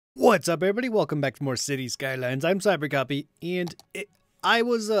What's up, everybody? Welcome back to more City Skylines. I'm CyberCopy, and I've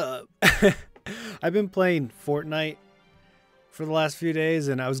been playing Fortnite for the last few days,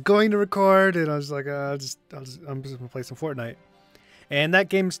 and I was going to record, and I was like, I'm just gonna play some Fortnite. And that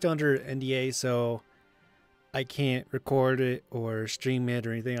game's still under NDA, so I can't record it or stream it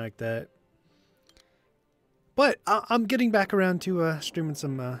or anything like that. But I'm getting back around to streaming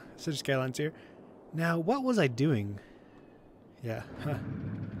some City Skylines here. Now, what was I doing? Yeah.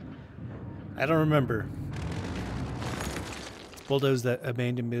 I don't remember. Let's bulldoze that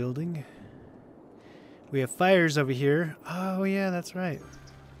abandoned building. We have fires over here. Oh yeah, that's right.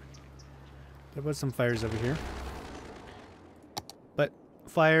 There was some fires over here. But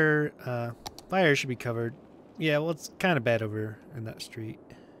fire should be covered. Yeah, well, it's kind of bad over in that street.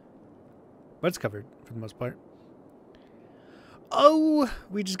 But it's covered for the most part. Oh,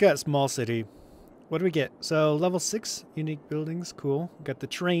 we just got small city. What do we get? So level 6 unique buildings, cool. We got the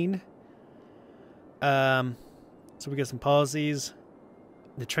train. So we got some policies.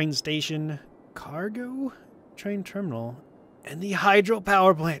 The train station, cargo, train terminal, and the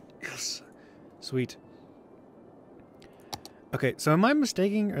hydropower plant. Yes, sweet. Okay, so am I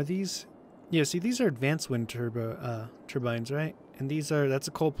mistaking? Are these? Yeah, see, these are advanced wind turbines, right? And that's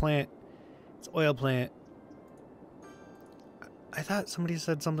a coal plant. It's an oil plant. I thought somebody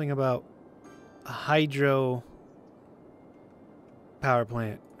said something about a hydro power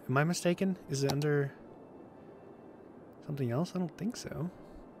plant. Am I mistaken? Is it under something else? I don't think so.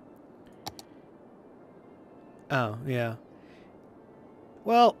 Oh, yeah.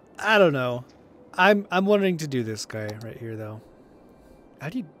 Well, I don't know. I'm wanting to do this guy right here though. How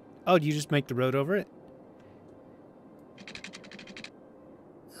do you... Oh, do you just make the road over it?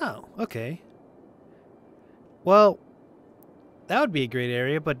 Oh, okay. Well, that would be a great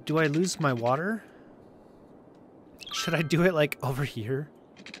area, but do I lose my water? Should I do it like over here?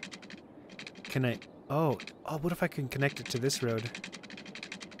 Can I... Oh, what if I can connect it to this road?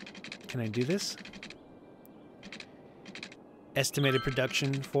 Can I do this? Estimated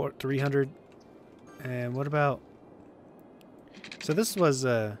production for 300. And what about... So this was...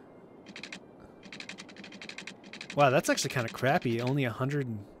 Wow, that's actually kind of crappy. Only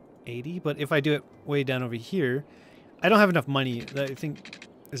 180. But if I do it way down over here... I don't have enough money. I think...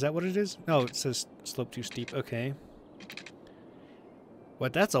 Is that what it is? No, it says slope too steep. Okay.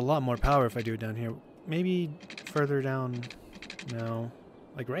 But that's a lot more power if I do it down here. Maybe further down. No.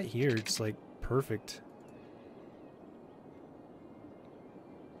 Like right here, it's like perfect.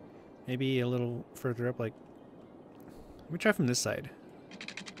 Maybe a little further up, like... Let me try from this side.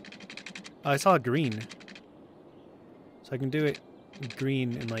 Oh, I saw a green. So I can do it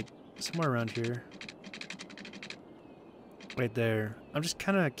green and like somewhere around here. Right there. I'm just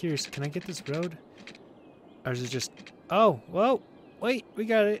kind of curious. Can I get this road? Or is it just... Oh, whoa. Wait, we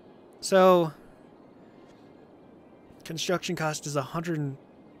got it. So, construction cost is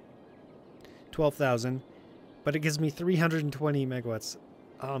 112,000, but it gives me 320 megawatts.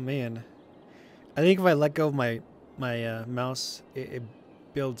 Oh man, I think if I let go of my mouse, it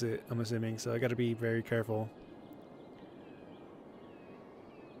builds it. I'm assuming, so I got to be very careful.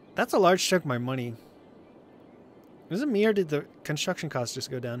 That's a large chunk of my money. Was it me or did the construction cost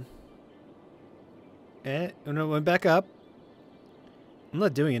just go down? Oh no, it went back up. I'm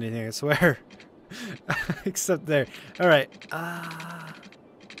not doing anything, I swear. Except there. Alright.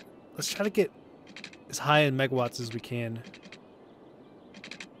 Let's try to get as high in megawatts as we can.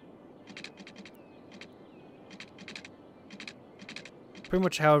 Pretty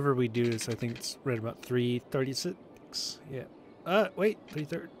much however we do this, I think it's right about 336. Yeah. Wait.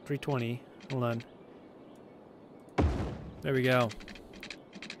 320. Hold on. There we go.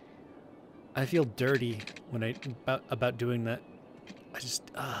 I feel dirty when about doing that. I just,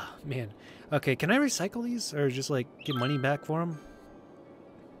 man. Okay, can I recycle these or just like get money back for them?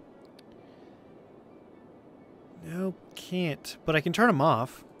 Nope, can't. But I can turn them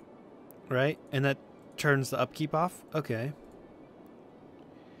off, right? And that turns the upkeep off. Okay.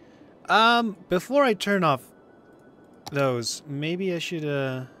 Before I turn off those, maybe I should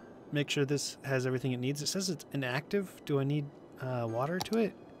make sure this has everything it needs. It says it's inactive. Do I need water to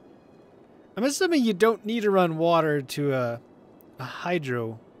it? I'm assuming you don't need to run water to a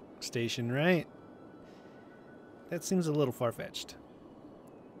hydro station, right? That seems a little far-fetched.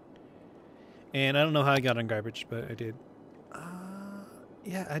 And I don't know how I got on garbage, but I did.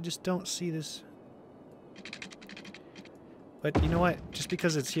 Yeah, I just don't see this. But you know what? Just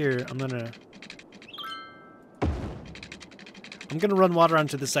because it's here, I'm gonna run water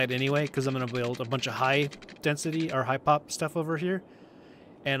onto the side anyway, because I'm gonna build a bunch of high density or high pop stuff over here.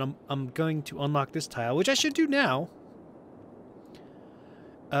 And I'm going to unlock this tile, which I should do now.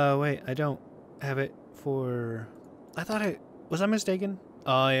 Wait, I don't have it for... I thought it... Was I mistaken?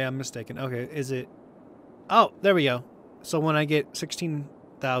 Oh, yeah, I'm mistaken. Okay, is it... Oh, there we go. So when I get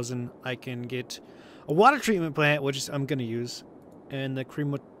 16,000, I can get a water treatment plant, which I'm going to use, and the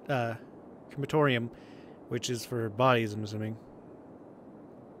crematorium, which is for bodies, I'm assuming.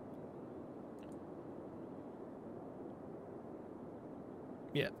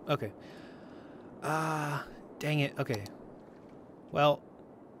 Yeah, okay. Dang it. Okay. Well.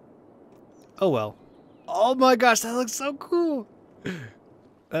 Oh, well. Oh my gosh, that looks so cool.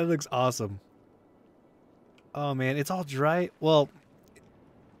 That looks awesome. Oh man, it's all dry. Well,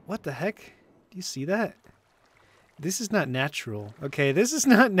 what the heck? Do you see that? This is not natural. Okay, this is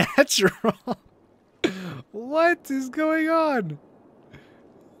not natural. What is going on?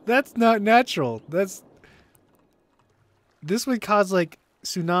 That's not natural. This would cause like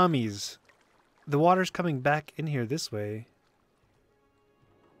tsunamis. The water's coming back in here this way.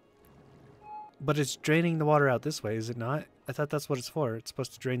 But it's draining the water out this way, is it not? I thought that's what it's for. It's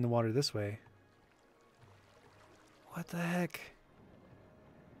supposed to drain the water this way. What the heck?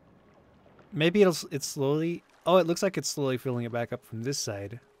 Maybe it's slowly... Oh, it looks like it's slowly filling it back up from this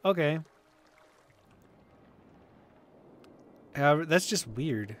side. Okay. However, that's just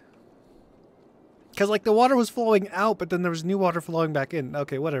weird. Because, like, the water was flowing out, but then there was new water flowing back in.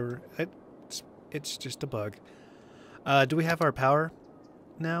 Okay, whatever. It's just a bug. Do we have our power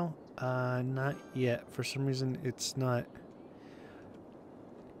now? Not yet. For some reason, it's not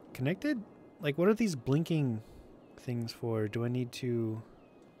connected? Like, what are these blinking things for? Do I need to...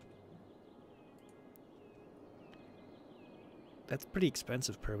 That's pretty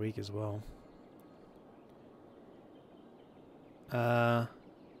expensive per week as well.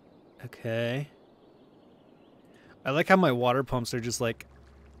 Okay. I like how my water pumps are just like,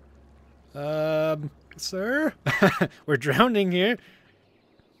 sir? We're drowning here.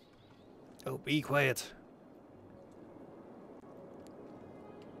 Oh, be quiet.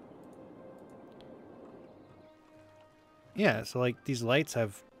 Yeah, so like these lights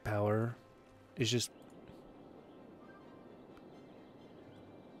have power. It's just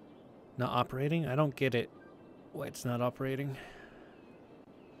not operating? I don't get it. Why it's not operating.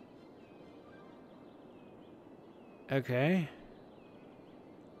 Okay.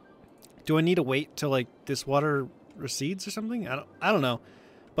 Do I need to wait till like this water recedes or something? I don't know.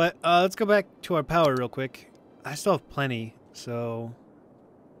 But let's go back to our power real quick. I still have plenty, so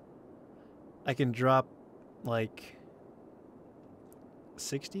I can drop like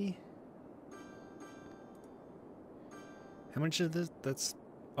 60. How much is this? That's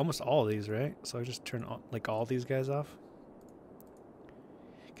almost all of these, right? So I just turn like all these guys off.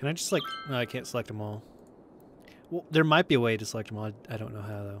 Can I just like... No, I can't select them all. Well, there might be a way to select them all. I don't know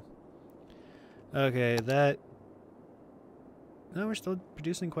how, though. Okay, that... No, we're still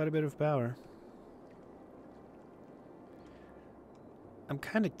producing quite a bit of power. I'm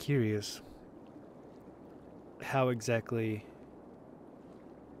kind of curious how exactly...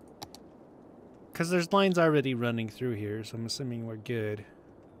 Because there's lines already running through here, so I'm assuming we're good.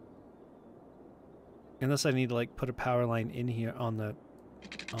 Unless I need to, like, put a power line in here on it?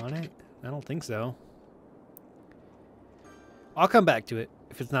 I don't think so. I'll come back to it.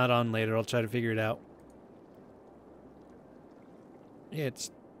 If it's not on later, I'll try to figure it out. Yeah,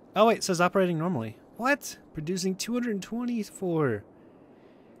 it's... Oh, wait, it says operating normally. What? Producing 224.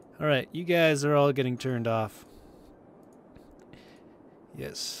 Alright, you guys are all getting turned off.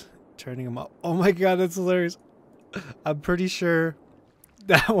 Yes, turning them off. Oh my god, that's hilarious. I'm pretty sure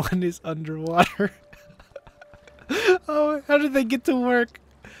that one is underwater. Oh, how did they get to work?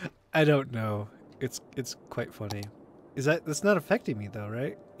 I don't know. It's quite funny. That's not affecting me though,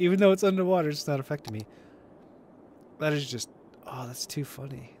 right? Even though it's underwater, it's not affecting me. That is just... Oh, that's too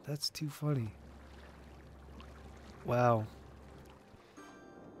funny. That's too funny. Wow.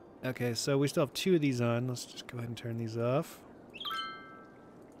 Okay, so we still have 2 of these on. Let's just go ahead and turn these off.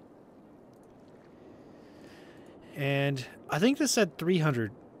 And I think this said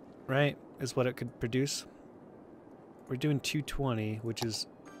 300, right? Is what it could produce. We're doing 220, which is...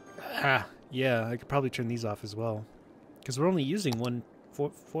 yeah, I could probably turn these off as well. Because we're only using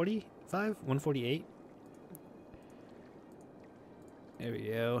 145? 148? There we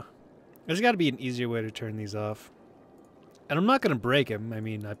go. There's got to be an easier way to turn these off. And I'm not going to break them. I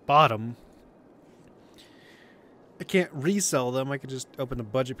mean, I bought them. I can't resell them. I could just open the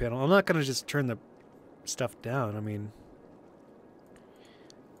budget panel. I'm not going to just turn the stuff down. I mean...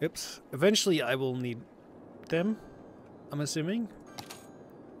 Oops. Eventually I will need them, I'm assuming.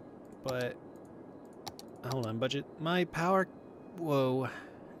 But... Hold on, budget. My power... Whoa.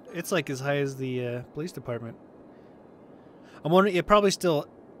 It's like as high as the police department. I'm wondering, it probably still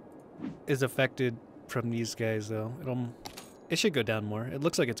is affected from these guys, though. It should go down more. It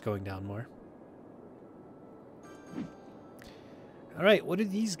looks like it's going down more. All right, what do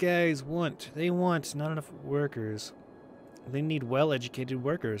these guys want? They want not enough workers. They need well-educated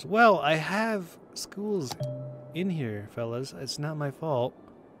workers. Well, I have schools in here, fellas. It's not my fault.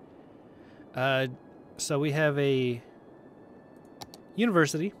 So we have a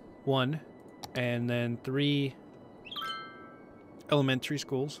university, 1, and then 3 elementary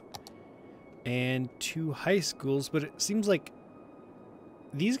schools, and 2 high schools, but it seems like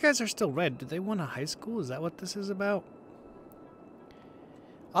these guys are still red. Do they want a high school? Is that what this is about?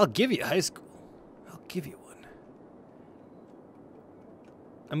 I'll give you a high school. I'll give you one.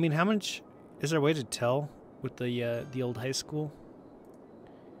 I mean, how much is there a way to tell with the old high school?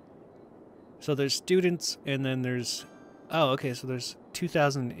 So there's students, and then there's... Oh, okay, so there's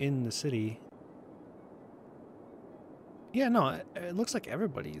 2,000 in the city. Yeah, no, it looks like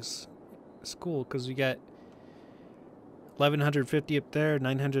everybody's school, because we got 1,150 up there,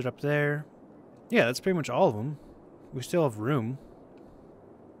 900 up there. Yeah, that's pretty much all of them. We still have room.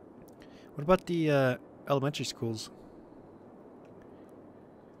 What about the elementary schools?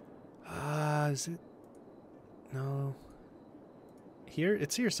 Is it? No. Here?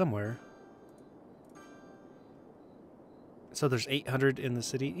 It's here somewhere. So there's 800 in the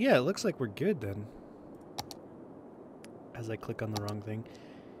city. Yeah, it looks like we're good then. As I click on the wrong thing.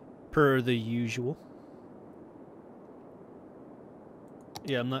 Per the usual.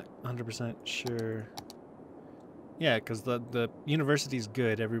 Yeah, I'm not 100% sure. Yeah, because the university's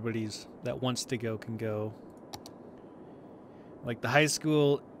good. Everybody's that wants to go can go. Like the high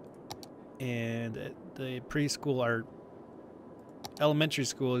school and the preschool, or elementary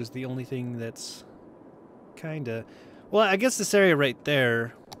school, is the only thing that's kind of... Well, I guess this area right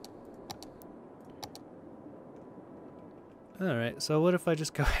there. Alright, so what if I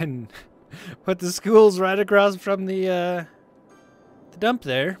just go ahead and put the schools right across from the dump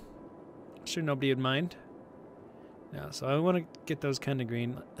there? Sure nobody would mind. Yeah, so I want to get those kind of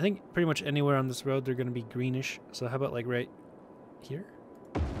green. I think pretty much anywhere on this road they're going to be greenish. So how about like right here?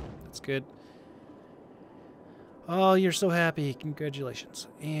 That's good. Oh, you're so happy. Congratulations.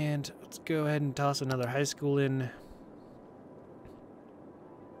 And let's go ahead and toss another high school in.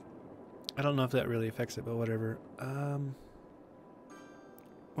 I don't know if that really affects it, but whatever. I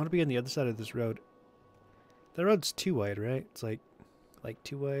want to be on the other side of this road. The road's too wide, right? It's like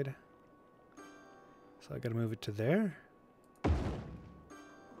too wide. So I gotta move it to there.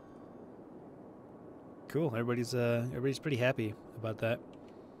 Cool. Everybody's pretty happy about that.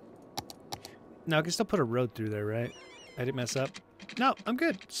 Now I can still put a road through there, right? I didn't mess up. No, I'm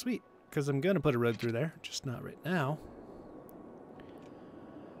good. Sweet. Because I'm gonna put a road through there, just not right now.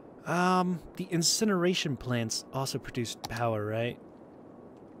 The incineration plants also produce power, right?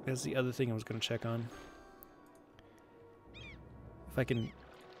 That's the other thing I was gonna check on. If I can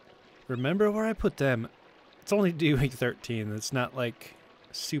remember where I put them. It's only doing 13. It's not like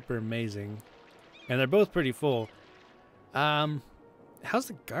super amazing. And they're both pretty full. How's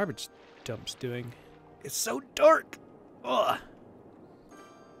the garbage dumps doing? It's so dark. Ugh.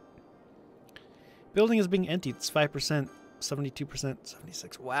 Building is being emptied. It's 5%, 72%,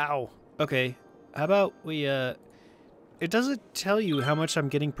 76%. Wow. Okay. How about we it doesn't tell you how much I'm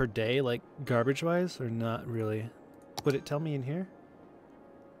getting per day, like garbage wise, or not really. Would it tell me in here?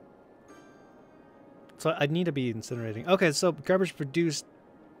 So I need to be incinerating. Okay, so garbage produced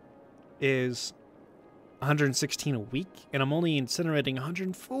is 116 a week, and I'm only incinerating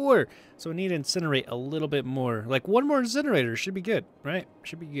 104. So I need to incinerate a little bit more. Like one more incinerator should be good, right?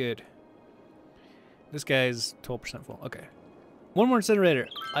 Should be good. This guy's 12% full. Okay. One more incinerator.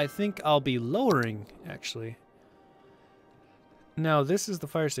 I think I'll be lowering, actually. Now, this is the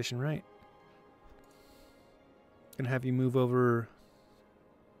fire station, right? Gonna have you move over.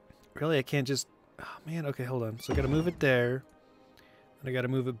 Really, I can't just... Oh, man. Okay, hold on. So I gotta move it there. And I gotta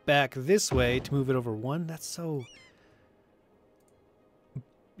move it back this way to move it over 1. That's so...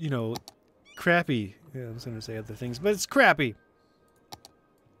 You know, crappy. Yeah, I was gonna say other things, but it's crappy.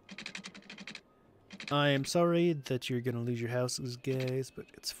 I am sorry that you're gonna lose your houses, guys, but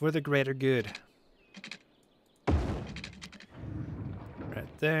it's for the greater good.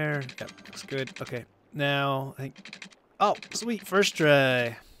 Right there. Yep, looks good. Okay, now I think... Oh, sweet, first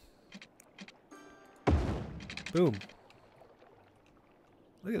try. Boom.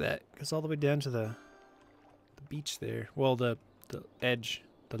 Look at that. Goes all the way down to the beach there. Well, the edge,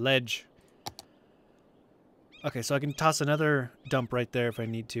 the ledge. Okay, so I can toss another dump right there if I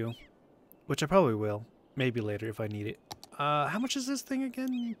need to. Which I probably will. Maybe later if I need it. How much is this thing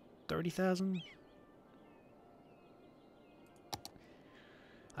again? 30,000?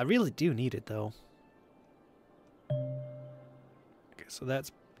 I really do need it, though. Okay, so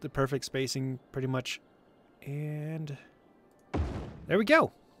that's the perfect spacing, pretty much. And there we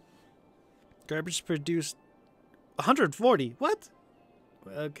go. Garbage produced 140. What?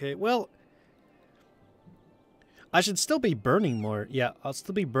 Okay, well, I should still be burning more. Yeah, I'll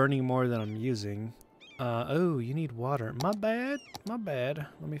still be burning more than I'm using. Oh, you need water. My bad. My bad.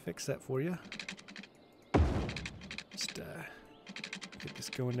 Let me fix that for you. Just get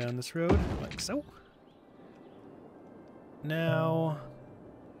this going down this road like so. Now,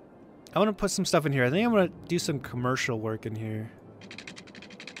 I want to put some stuff in here. I think I'm going to do some commercial work in here.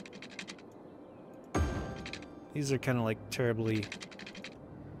 These are kind of like terribly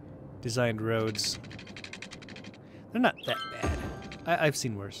designed roads. They're not that bad. I've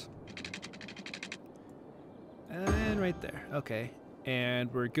seen worse. And right there. Okay.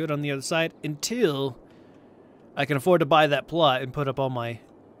 And we're good on the other side until I can afford to buy that plot and put up all my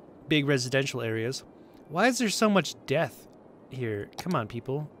big residential areas. Why is there so much death here? Come on,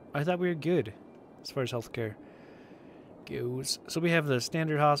 people. I thought we were good as far as healthcare goes. So we have the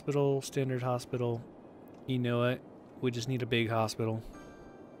standard hospital. You know what? We just need a big hospital.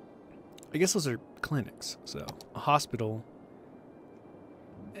 I guess those are clinics, so a hospital.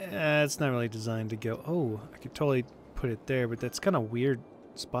 It's not really designed to go. Oh, I could totally put it there, but that's kind of weird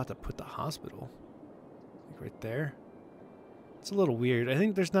spot to put the hospital. Like right there. It's a little weird. I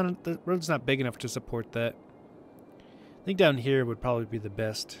think there's not the road's not big enough to support that. I think down here would probably be the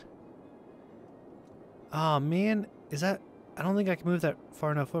best. Oh man, is that? I don't think I can move that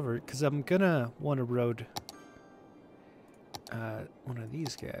far enough over because I'm gonna want to road one of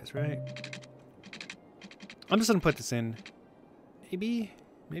these guys, right? I'm just gonna put this in. Maybe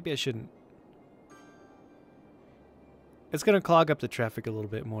I shouldn't. It's gonna clog up the traffic a little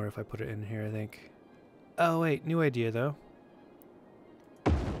bit more if I put it in here, I think. Oh wait, new idea though.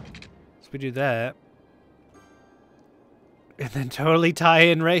 So we do that. And then totally tie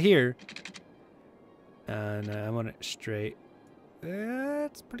in right here. No, I want it straight.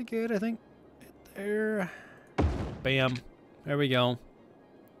 That's pretty good, I think. Right there. Bam. There we go.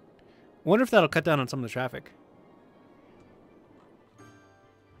 Wonder if that'll cut down on some of the traffic.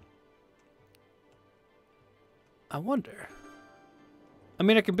 I wonder. I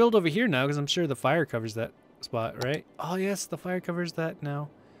mean, I can build over here now because I'm sure the fire covers that spot, right? Oh, yes, the fire covers that now.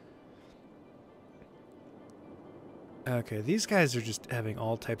 Okay, these guys are just having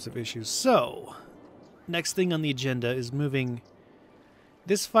all types of issues. So, next thing on the agenda is moving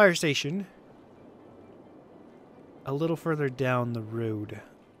this fire station a little further down the road.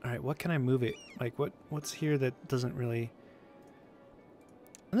 All right, what can I move it? Like, what's here that doesn't really...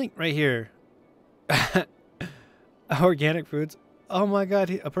 I think right here. Organic foods. Oh my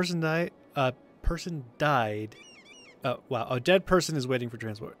god, a person died. A person died. Oh, wow. A dead person is waiting for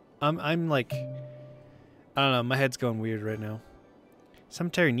transport. I'm like... I don't know, my head's going weird right now.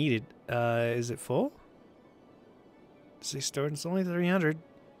 Cemetery needed. Is it full? See, stored. It's only 300.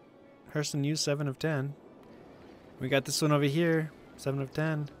 Person used 7 of 10. We got this one over here. 7 of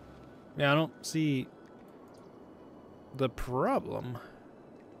 10. Yeah, I don't see the problem.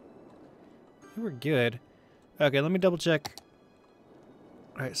 We're good. Okay, let me double check.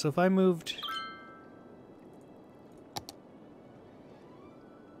 Alright, so if I moved...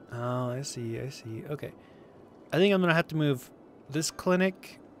 Oh, I see. Okay. I think I'm going to have to move this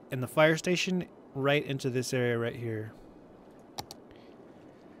clinic and the fire station right into this area right here.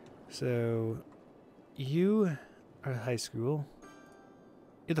 So, you are high school.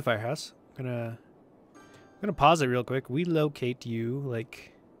 You're the firehouse. I'm gonna pause it real quick. We locate you,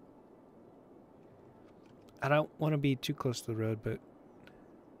 like... I don't want to be too close to the road, but...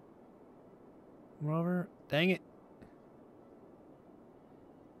 Moreover, dang it.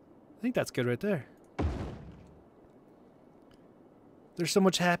 I think that's good right there. There's so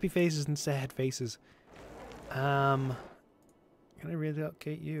much happy faces and sad faces. Can I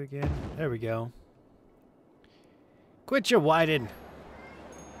relocate you again? There we go. Quit your whining.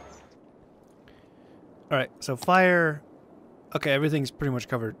 Alright, so fire... Okay, everything's pretty much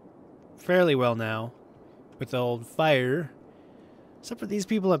covered fairly well now with the old fire. Except for these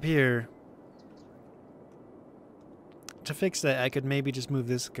people up here. To fix that, I could maybe just move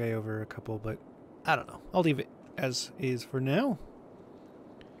this guy over a couple, but I don't know. I'll leave it as is for now.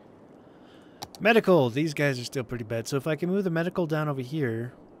 Medical. These guys are still pretty bad. So if I can move the medical down over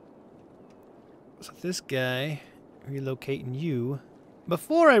here. So this guy, relocating you.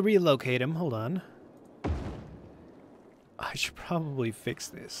 Before I relocate him, hold on. I should probably fix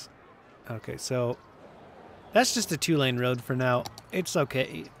this. Okay, so that's just a 2-lane road for now. It's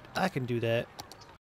okay. I can do that.